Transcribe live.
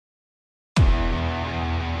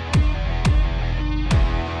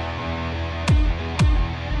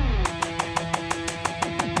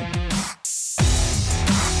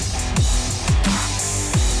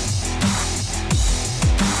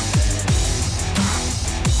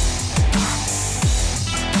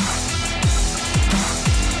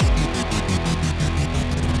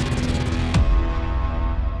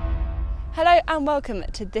and welcome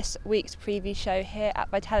to this week's preview show here at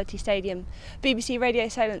Vitality Stadium. BBC Radio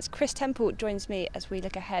Silence Kris Temple joins me as we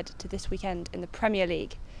look ahead to this weekend in the Premier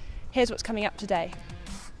League. Here's what's coming up today.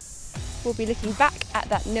 We'll be looking back at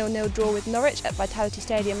that 0-0 draw with Norwich at Vitality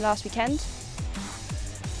Stadium last weekend.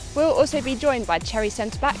 We'll also be joined by Cherry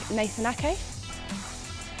centre-back Nathan Ake.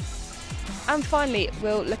 And finally,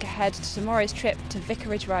 we'll look ahead to tomorrow's trip to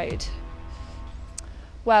Vicarage Road.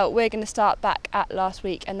 Well, we're going to start back at last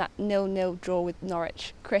week and that 0-0 draw with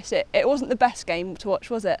Norwich. Kris, it wasn't the best game to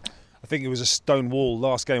watch, was it? I think it was a stone wall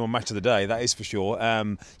last game on Match of the Day, that is for sure.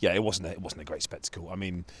 Yeah, it wasn't a great spectacle. I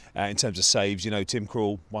mean, in terms of saves, Tim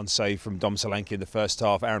Krul, one save from Dom Solanke in the first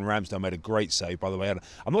half. Aaron Ramsdale made a great save, by the way. And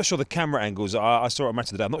I'm not sure the camera angles, I saw it on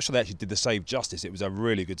Match of the Day, I'm not sure they actually did the save justice. It was a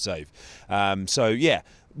really good save. So, yeah,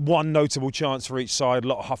 one notable chance for each side, a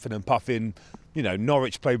lot of huffing and puffing.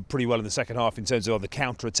 Norwich played pretty well in the second half in terms of the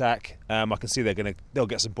counter-attack. I can see they'll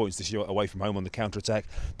get some points this year away from home on the counter-attack.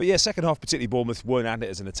 But yeah, second half, particularly Bournemouth, weren't at it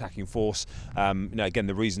as an attacking force. Again,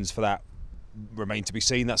 the reasons for that remain to be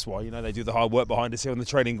seen. That's why they do the hard work behind us here on the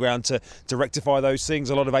training ground to rectify those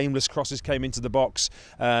things. A lot of aimless crosses came into the box.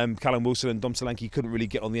 Callum Wilson and Dom Solanke couldn't really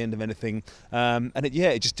get on the end of anything, and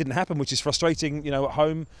it just didn't happen, which is frustrating. At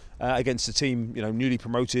home against a team newly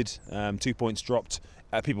promoted, 2 points dropped.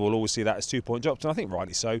 People will always see that as 2 point drops, and I think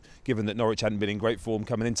rightly so, given that Norwich hadn't been in great form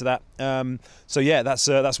coming into that. So yeah,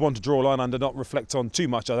 that's one to draw a line under, not reflect on too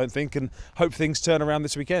much, I don't think, and hope things turn around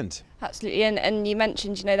this weekend. Absolutely, and you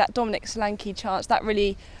mentioned that Dominic Solanke chance, that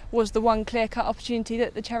really was the one clear-cut opportunity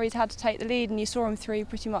that the Cherries had to take the lead, and you saw him through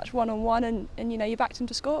pretty much one-on-one, and you backed him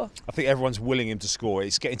to score. I think everyone's willing him to score.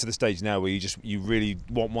 It's getting to the stage now where you really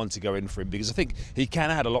want one to go in for him, because I think he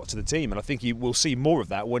can add a lot to the team, and I think we'll see more of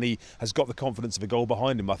that when he has got the confidence of a goal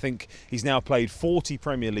behind him. I think he's now played 40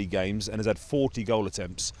 Premier League games and has had 40 goal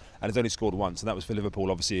attempts and has only scored once, and that was for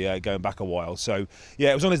Liverpool, obviously, going back a while. So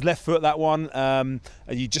yeah, it was on his left foot, that one, and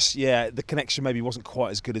the connection maybe wasn't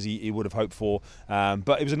quite as good as he would have hoped for,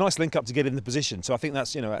 but it was a nice link up to get in the position. So I think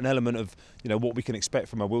that's an element of what we can expect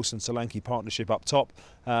from a Wilson-Solanke partnership up top.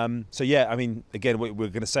 So yeah, I mean, again, we're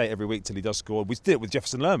going to say it every week till he does score. We did it with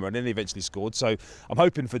Jefferson Lerma, and then he eventually scored. So I'm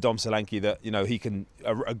hoping for Dom Solanke that he can,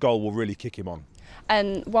 a goal will really kick him on.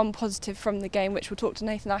 And one positive from the game, which we'll talk to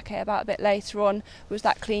Nathan Ake about a bit later on, was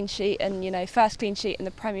that clean sheet. And first clean sheet in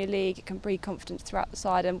the Premier League, it can breed confidence throughout the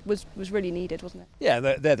side, and was really needed, wasn't it? Yeah,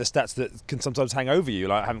 they're the stats that can sometimes hang over you.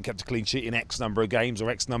 Like, I haven't kept a clean sheet in X number of games or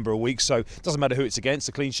X number of weeks, so it doesn't matter who it's against.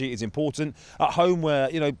 The clean sheet is important at home, where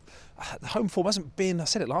home form hasn't been, I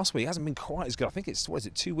said it last week, hasn't been quite as good. I think it's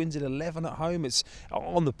 2 wins in 11 at home. It's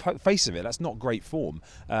on the face of it, that's not great form,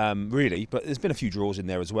 really. But there's been a few draws in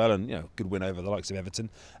there as well, and good win over the likes of Everton.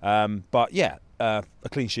 But yeah, a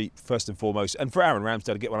clean sheet first and foremost, and for Aaron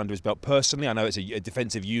Ramsdale to get one under his belt personally. I know it's a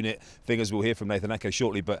defensive unit thing, as we'll hear from Nathan Ake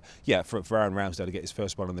shortly, but yeah, for Aaron Ramsdale to get his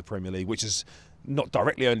first one in the Premier League, which has not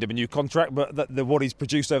directly earned him a new contract, but what he's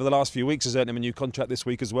produced over the last few weeks has earned him a new contract this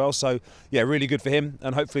week as well. So yeah, really good for him,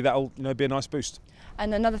 and hopefully that'll be a nice boost.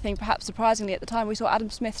 And another thing, perhaps surprisingly at the time, we saw Adam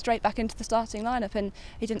Smith straight back into the starting lineup, and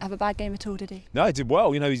he didn't have a bad game at all, did he? No, he did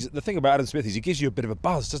well. The thing about Adam Smith is he gives you a bit of a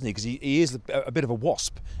buzz, doesn't he? Because he is a bit of a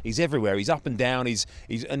wasp. He's everywhere. He's up and down.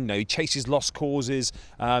 He chases lost causes.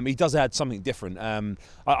 He does add something different.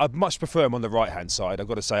 I'd much prefer him on the right-hand side. I've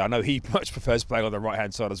got to say, I know he much prefers playing on the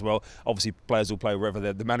right-hand side as well. Obviously, players will play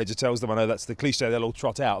wherever the manager tells them. I know that's the cliche they'll all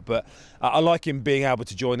trot out, but I like him being able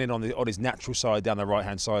to join in on his natural side down the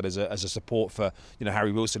right-hand side as a support for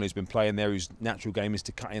Harry Wilson, who's been playing there, whose natural game is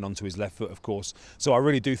to cut in onto his left foot, of course. So I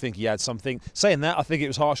really do think he adds something. Saying that, I think it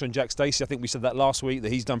was harsh on Jack Stacey. I think we said that last week, that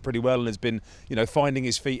he's done pretty well and has been finding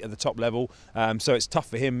his feet at the top level. So it's tough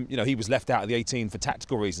for him. He was left out of the 18 for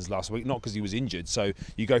tactical reasons last week, not because he was injured. So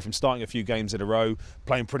you go from starting a few games in a row,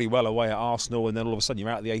 playing pretty well away at Arsenal, and then all of a sudden you're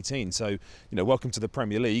out of the 18. So welcome to the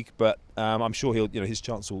Premier League, but I'm sure his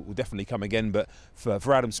chance will definitely come again. But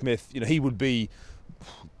for Adam Smith, he would be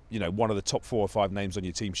one of the top 4 or 5 names on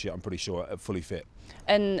your team sheet, I'm pretty sure, fully fit.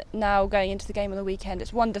 And now going into the game on the weekend,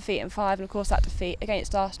 it's 1 defeat in 5, and of course that defeat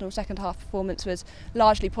against Arsenal, second half performance was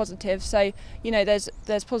largely positive. So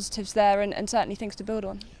there's positives there, and certainly things to build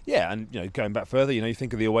on. Yeah, and going back further, you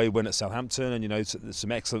think of the away win at Southampton, and there's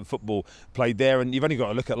some excellent football played there, and you've only got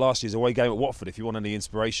to look at last year's away game at Watford if you want any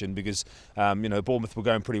inspiration, because Bournemouth were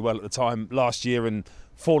going pretty well at the time last year and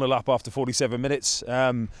 4-0 up after 47 minutes.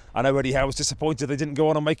 I know Eddie Howe was disappointed they didn't go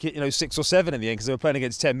on and make it 6 or 7 in the end, because they were playing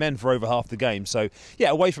against 10 men for over half the game. So yeah,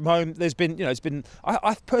 away from home, there's been, you know,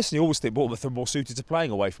 I personally always think Bournemouth are more suited to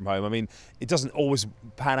playing away from home. I mean, it doesn't always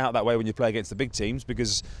pan out that way when you play against the big teams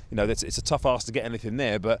because, you know, it's a tough ask to get anything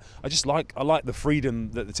there. But I like the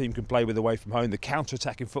freedom that the team can play with away from home. The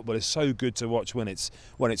counter-attacking football is so good to watch when it's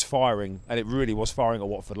firing, and it really was firing at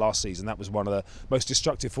Watford last season. That was one of the most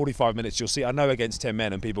destructive 45 minutes you'll see. I know against 10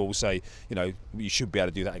 men, and people will say, you know, you should be able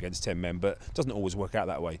to do that against 10 men, but it doesn't always work out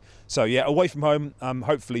that way. So yeah, away from home,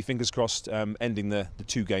 hopefully, fingers crossed, ending the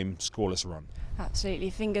 2-game scoreless run. Absolutely,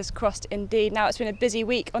 fingers crossed indeed. Now, it's been a busy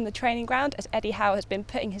week on the training ground as Eddie Howe has been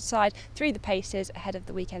putting his side through the paces ahead of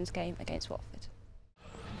the weekend's game against Watford.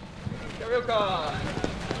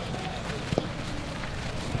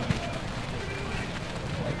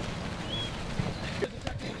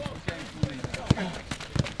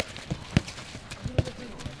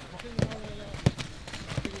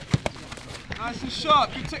 Nice and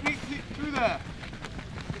sharp, good technique through there.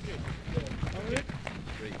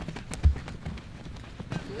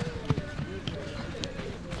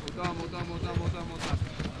 Well done.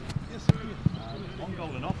 Yes, one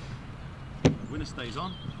goal and off. Winner stays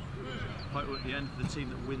on. Photo at the end for the team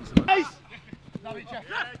that wins the match.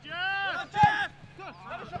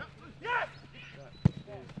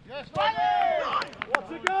 Yes,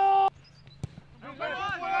 what's a goal?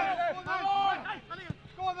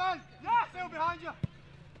 Go on then! Yeah! Still behind you!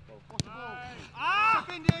 What's the ball?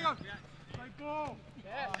 Step in, Diego! Great ball!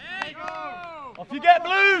 Yes! There you go! Off you get,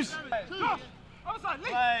 Blues! Other side, Lee!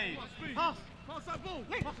 Play! Pass! Pass that ball!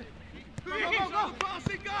 Lee! Go! Pass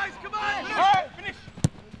it, guys! Come on! Finish!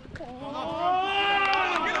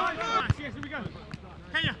 Yes, here we go!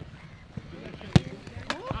 Kenya!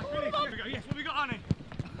 Yes, what we got, Annie?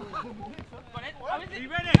 Are you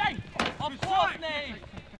ready? Of course, Nate!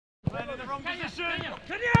 Playing in the wrong position.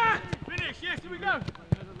 Kenya! Finish, yes, here we go.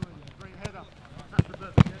 Bring your head up. That's the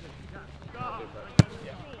perfect header. Go.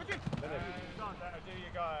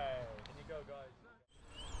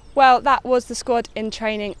 Well, that was the squad in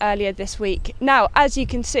training earlier this week. Now, as you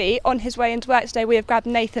can see, on his way into work today, we have grabbed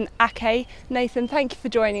Nathan Ake. Nathan, thank you for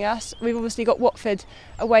joining us. We've obviously got Watford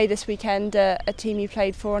away this weekend, a team you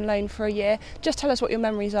played for on loan for a year. Just tell us what your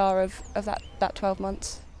memories are of that 12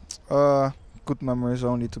 months. Good memories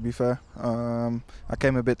only, to be fair. I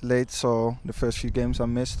came a bit late, so the first few games I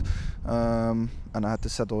missed, and I had to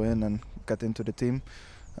settle in and get into the team.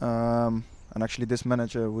 And actually this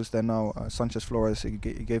manager who's there now, Sanchez Flores, he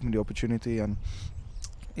gave me the opportunity, and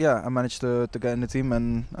yeah, I managed to get in the team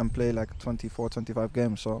and play like 24, 25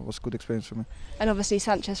 games, so it was a good experience for me. And obviously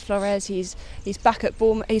Sanchez Flores, he's back at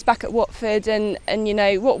Bournemouth, he's back at Watford, and you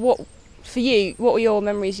know, what for you, what were your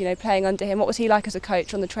memories, you know, playing under him? What was he like as a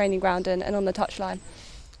coach on the training ground and on the touchline?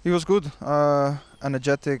 He was good,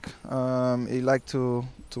 energetic. He liked to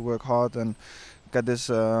work hard and get his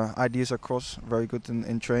ideas across. Very good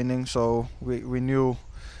in training, so we knew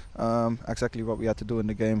exactly what we had to do in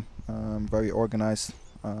the game. Very organised,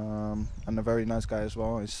 and a very nice guy as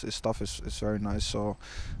well. His stuff is very nice, so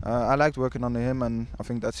I liked working under him, and I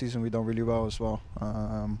think that season we done really well as well.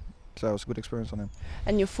 So it was a good experience on him.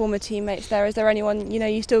 And your former teammates there, is there anyone, you know,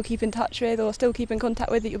 you still keep in touch with or still keep in contact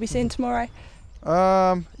with that you'll be seeing tomorrow?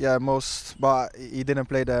 Yeah, most, but he didn't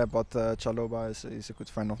play there, but Chaloba is a good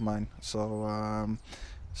friend of mine, so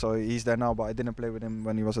so he's there now, but I didn't play with him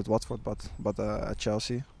when he was at Watford, but at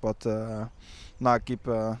Chelsea, but now I keep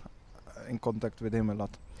in contact with him a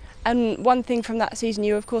lot. And one thing from that season,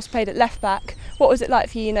 you of course played at left back. What was it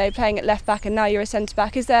like for you, you know, playing at left back, and now you're a centre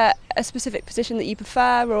back? Is there a specific position that you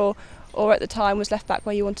prefer, or at the time was left back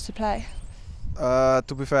where you wanted to play?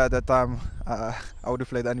 To be fair, at that time I would have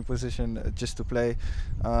played any position just to play,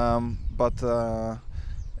 but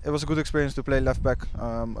it was a good experience to play left back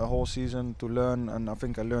a whole season, to learn, and I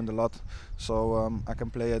think I learned a lot, so I can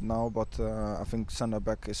play it now, but I think centre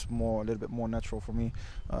back is a little bit more natural for me,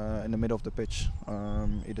 in the middle of the pitch,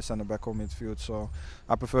 either centre back or midfield, so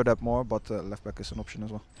I prefer that more, but left back is an option as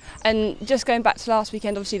well. And just going back to last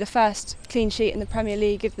weekend, obviously the first clean sheet in the Premier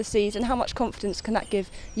League of the season, how much confidence can that give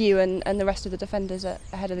you and the rest of the defenders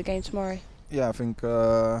ahead of the game tomorrow? Yeah, I think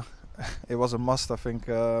it was a must. I think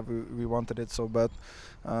we wanted it so bad.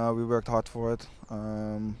 We worked hard for it,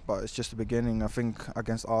 but it's just the beginning. I think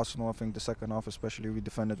against Arsenal, I think the second half especially, we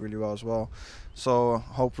defended really well as well. So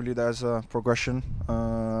hopefully there's a progression.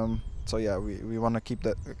 So yeah, we want to keep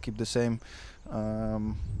the same,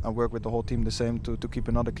 and work with the whole team the same to keep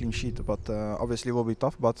another clean sheet. But obviously it will be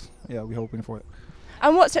tough, but yeah, we're hoping for it.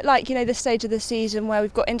 And what's it like, you know, this stage of the season where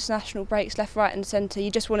we've got international breaks left, right and centre? You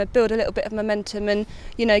just want to build a little bit of momentum and,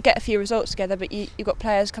 you know, get a few results together, but you've got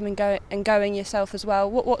players coming and going yourself as well.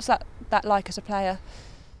 What's that like as a player?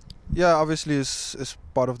 Yeah, obviously it's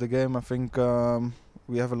part of the game. I think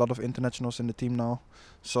we have a lot of internationals in the team now,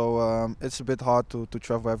 so it's a bit hard to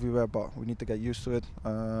travel everywhere, but we need to get used to it.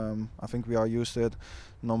 I think we are used to it.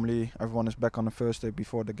 Normally everyone is back on a Thursday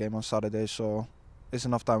before the game on Saturday, so it's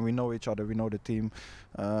enough time. We know each other, we know the team,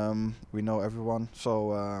 we know everyone,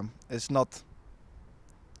 so it's not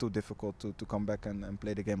too difficult to come back and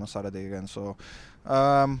play the game on Saturday again. So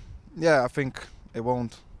yeah, I think it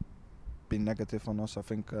won't be negative on us. I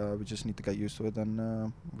think we just need to get used to it,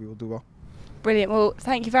 and we will do well. Brilliant. Well,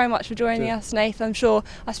 thank you very much for joining us, Nathan. I'm sure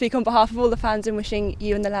I speak on behalf of all the fans in wishing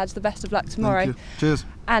you and the lads the best of luck tomorrow. Thank you. Cheers.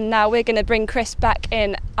 And now we're going to bring Kris back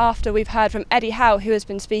in after we've heard from Eddie Howe, who has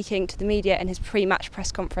been speaking to the media in his pre-match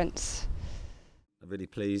press conference. I'm really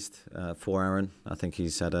pleased for Aaron. I think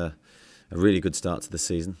he's had a really good start to the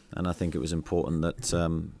season, and I think it was important that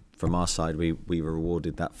from our side we were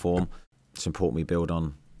rewarded that form. It's important we build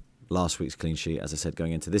on last week's clean sheet, as I said,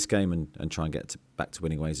 going into this game and try and get back to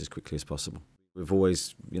winning ways as quickly as possible. We've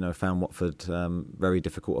always, found Watford very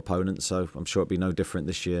difficult opponents, so I'm sure it'll be no different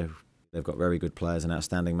this year. They've got very good players, an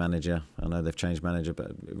outstanding manager. I know they've changed manager,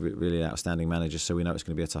 but really outstanding manager, so we know it's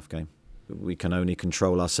going to be a tough game. We can only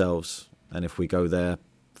control ourselves, and if we go there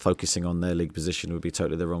focusing on their league position, it would be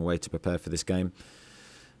totally the wrong way to prepare for this game.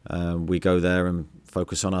 We go there and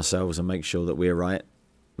focus on ourselves and make sure that we're right,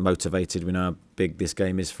 motivated. We know how big this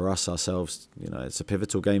game is for us ourselves. It's a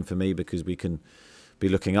pivotal game for me because we can be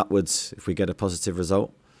looking upwards if we get a positive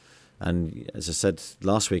result. And as I said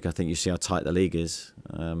last week, I think you see how tight the league is.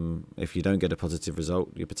 If you don't get a positive result,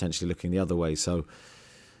 you're potentially looking the other way. So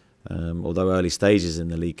although early stages in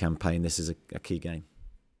the league campaign, this is a key game.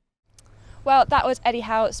 Well, that was Eddie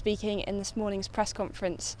Howe speaking in this morning's press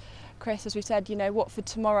conference. Kris, as we said, Watford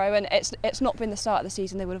tomorrow, and it's not been the start of the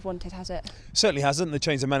season they would have wanted, has it? Certainly hasn't. They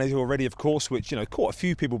changed the manager already, of course, which caught a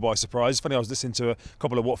few people by surprise. Funny, I was listening to a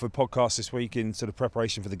couple of Watford podcasts this week in sort of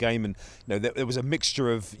preparation for the game, and there was a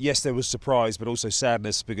mixture of, yes, there was surprise, but also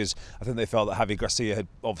sadness, because I think they felt that Javi Gracia had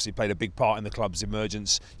obviously played a big part in the club's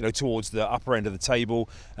emergence, towards the upper end of the table,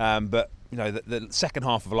 but the second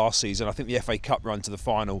half of last season, I think the FA Cup run to the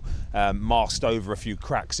final masked over a few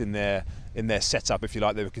cracks in their setup, if you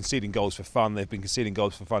like. They were conceding goals for fun. They've been conceding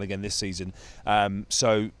goals for fun again this season.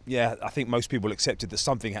 So yeah, I think most people accepted that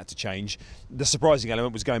something had to change. The surprising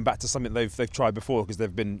element was going back to something they've tried before, because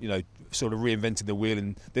they've been sort of reinventing the wheel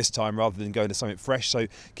in this time rather than going to something fresh. So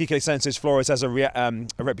Quique Sanchez Flores has a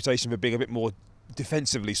reputation for being a bit more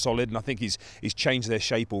defensively solid, and I think he's changed their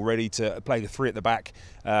shape already to play the three at the back,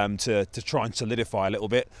 to try and solidify a little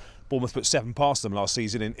bit. Bournemouth put 7 past them last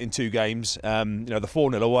season in 2 games. The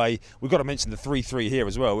 4-0 away. We've got to mention the 3-3 here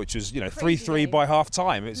as well, which was 3-3 by half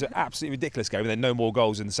time. It was an absolutely ridiculous game, and then no more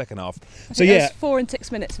goals in the second half. So yeah, it was 4 and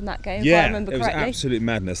 6 minutes in that game. Yeah, if I remember correctly. It was absolute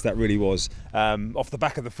madness. That really was, off the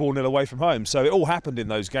back of the 4-0 away from home. So it all happened in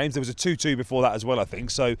those games. There was a 2-2 before that as well, I think.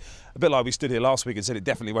 So a bit like we stood here last week and said it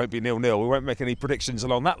definitely won't be 0-0. We won't make any predictions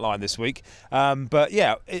along that line this week. But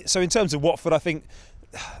yeah, so in terms of Watford, I think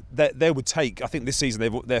they would take, I think this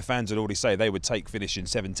season their fans would already say they would take finishing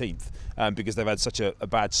 17th, because they've had such a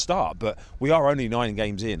bad start. But we are only 9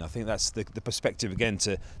 games in. I think that's the perspective again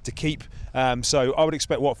to keep. So I would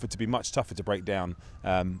expect Watford to be much tougher to break down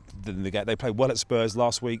than they played well at Spurs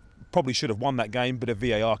last week. Probably should have won that game, but a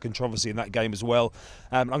VAR controversy in that game as well.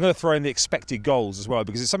 I'm going to throw in the expected goals as well,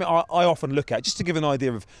 because it's something I often look at just to give an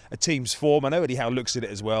idea of a team's form. I know Eddie Howe looks at it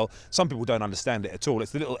as well. Some people don't understand it at all.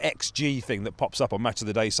 It's the little XG thing that pops up on Match of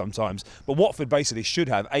the Day sometimes. But Watford basically should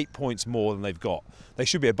have 8 points more than they've got. They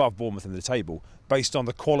should be above Bournemouth in the table based on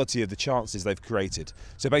the quality of the chances they've created.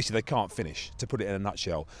 So basically they can't finish, to put it in a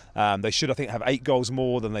nutshell. They should, I think, have 8 goals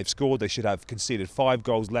more than they've scored. They should have conceded 5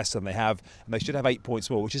 goals less than they have, and they should have 8 points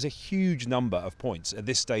more, which is a huge number of points at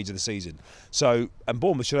this stage of the season. So, and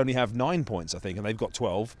Bournemouth should only have 9 points, I think, and they've got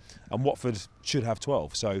 12, and Watford should have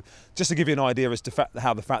 12. So just to give you an idea as to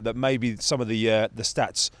how the fact that maybe some of the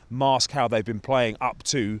stats mask how they've been playing up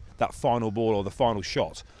to that final ball or the final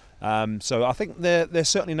shot. So I think they're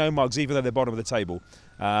certainly no mugs, even though they're bottom of the table.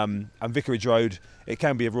 And Vicarage Road, it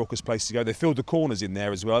can be a raucous place to go. They filled the corners in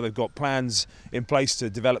there as well. They've got plans in place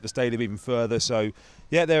to develop the stadium even further. So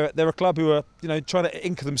yeah, they're a club who are trying to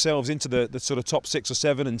anchor themselves into the sort of top 6 or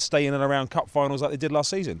 7 and stay in and around cup finals like they did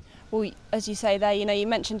last season. Well, as you say there, you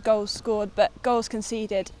mentioned goals scored, but goals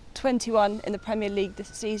conceded 21 in the Premier League this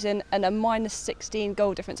season and a -16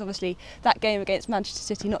 goal difference. Obviously, that game against Manchester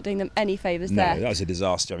City not doing them any favours there. No, that was a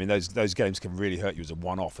disaster. I mean, those games can really hurt you as a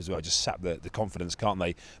one-off as well. Just sap the confidence, can't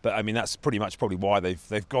they? But I mean, that's pretty much probably why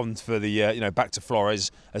they've gone for the back to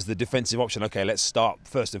Flores as the defensive option. Okay, let's start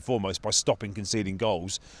first and foremost by stopping conceding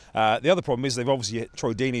goals. The other problem is they've obviously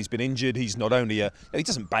Troy Deeney's been injured. He's not only he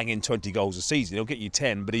doesn't bang in 20 goals a season. He'll get you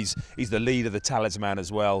 10, but he's the leader, the talisman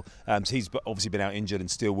as well. So he's obviously been out injured and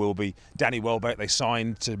still will be. Danny Welbeck they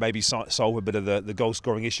signed to maybe solve a bit of the goal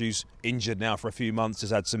scoring issues. Injured now for a few months, has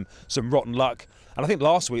had some rotten luck. And I think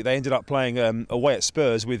last week they ended up playing away at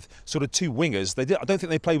Spurs with sort of two wingers. I don't think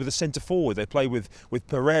they played with a centre forward. They played with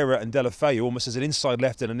Pereira and Deulofeu almost as an inside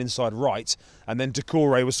left and an inside right. And then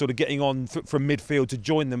Doucouré was sort of getting on from midfield to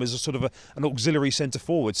join them as a sort of an auxiliary centre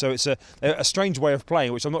forward. So it's a strange way of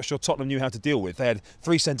playing, which I'm not sure Tottenham knew how to deal with. They had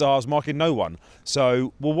three centre halves marking no one.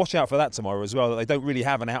 So we'll watch out for that tomorrow as well. That they don't really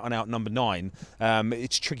have an out-and-out number 9.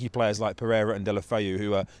 It's tricky players like Pereira and Deulofeu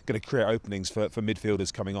who are going to create openings for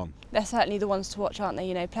midfielders coming on. They're certainly the ones to watch, aren't they?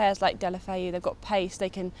 You know, players like Deulofeu, they've got pace. They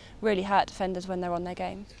can really hurt defenders when they're on their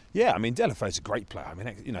game. Yeah, I mean, Deulofeu's a great player. I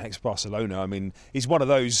mean, ex-Barcelona. I mean, he's one of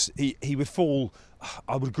those. He would fall.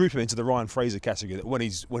 I would group him into the Ryan Fraser category. That when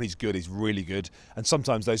he's good, he's really good. And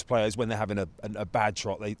sometimes those players, when they're having a bad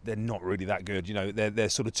trot, they're not really that good. You know, they're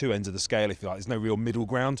sort of two ends of the scale, if you like. There's no real middle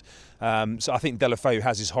ground. So I think Deulofeu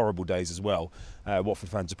has his horrible days as well. Watford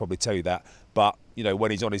fans will probably tell you that. But you know,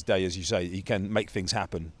 when he's on his day, as you say, he can make things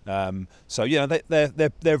happen. So you know,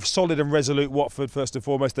 they're solid and resolute. Watford, first and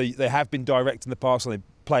foremost, they have been direct in the past, and they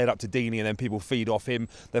play it up to Deeney, and then people feed off him.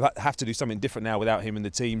 They have to do something different now without him in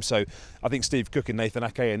the team. So I think Steve Cook and Nathan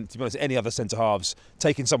Ake, and to be honest, any other centre halves,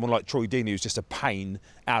 taking someone like Troy Deeney, who's just a pain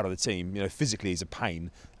out of the team. You know, physically he's a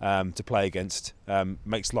pain to play against.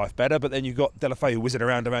 Makes life better. But then you've got Deulofeu whizzing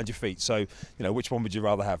around your feet. So you know, which one would you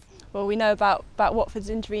rather have? Well, we know about Watford's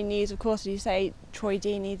injury news, of course, as you say, Troy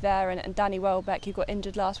Deeney there and Danny Welbeck, who got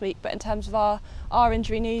injured last week. But in terms of our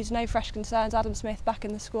injury news, no fresh concerns. Adam Smith back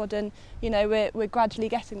in the squad, and you know, we're gradually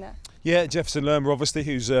getting there. Yeah, Jefferson Lerma, obviously,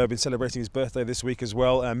 who's been celebrating his birthday this week as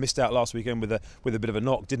well, missed out last weekend with a bit of a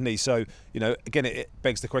knock, didn't he? So, you know, again, it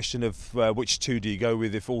begs the question of which two do you go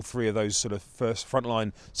with if all three of those sort of first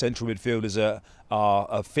frontline central midfielders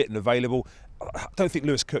are fit and available. I don't think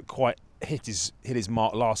Lewis Cook quite hit his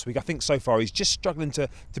mark last week. I think so far he's just struggling to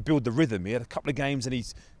build the rhythm. He had a couple of games and he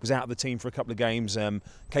was out of the team for a couple of games.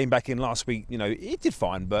 Came back in last week. You know, he did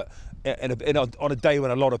fine, but on a day when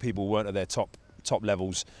a lot of people weren't at their top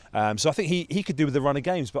levels. So I think he could do with the run of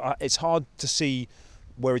games, but it's hard to see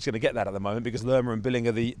where he's going to get that at the moment, because Lerma and Billing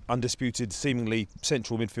are the undisputed, seemingly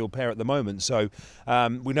central midfield pair at the moment. So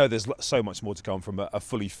we know there's so much more to come from a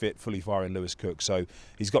fully fit, fully firing Lewis Cook. So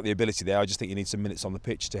he's got the ability there. I just think he needs some minutes on the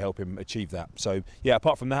pitch to help him achieve that. So yeah,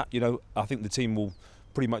 apart from that, you know, I think the team will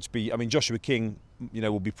pretty much be. I mean, Joshua King, you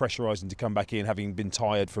know, will be pressurising to come back in, having been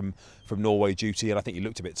tired from Norway duty, and I think he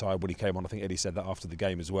looked a bit tired when he came on. I think Eddie said that after the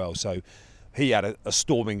game as well. So he had a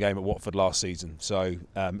storming game at Watford last season. So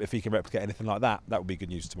if he can replicate anything like that, that would be good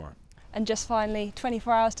news tomorrow. And just finally,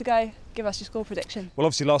 24 hours to go. Give us your score prediction. Well,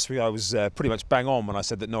 obviously last week I was pretty much bang on when I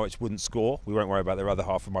said that Norwich wouldn't score. We won't worry about their other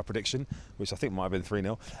half of my prediction, which I think might have been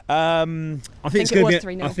 3-0. I think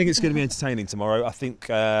it's going to be entertaining tomorrow. I think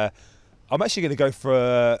I'm actually going to go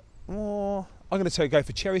for I'm going to go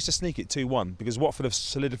for Cherries to sneak it 2-1, because Watford have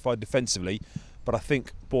solidified defensively, but I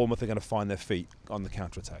think Bournemouth are going to find their feet on the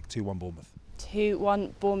counter-attack. 2-1 Bournemouth.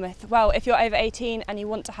 2-1 Bournemouth. Well, if you're over 18 and you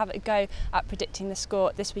want to have a go at predicting the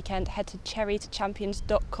score this weekend, head to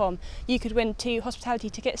cherrytochampions.com. You could win 2 hospitality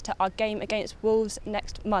tickets to our game against Wolves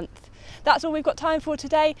next month. That's all we've got time for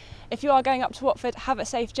today. If you are going up to Watford, have a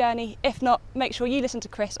safe journey. If not, make sure you listen to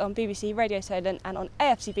Kris on BBC Radio Solent and on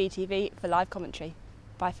AFCBTV for live commentary.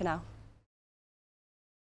 Bye for now.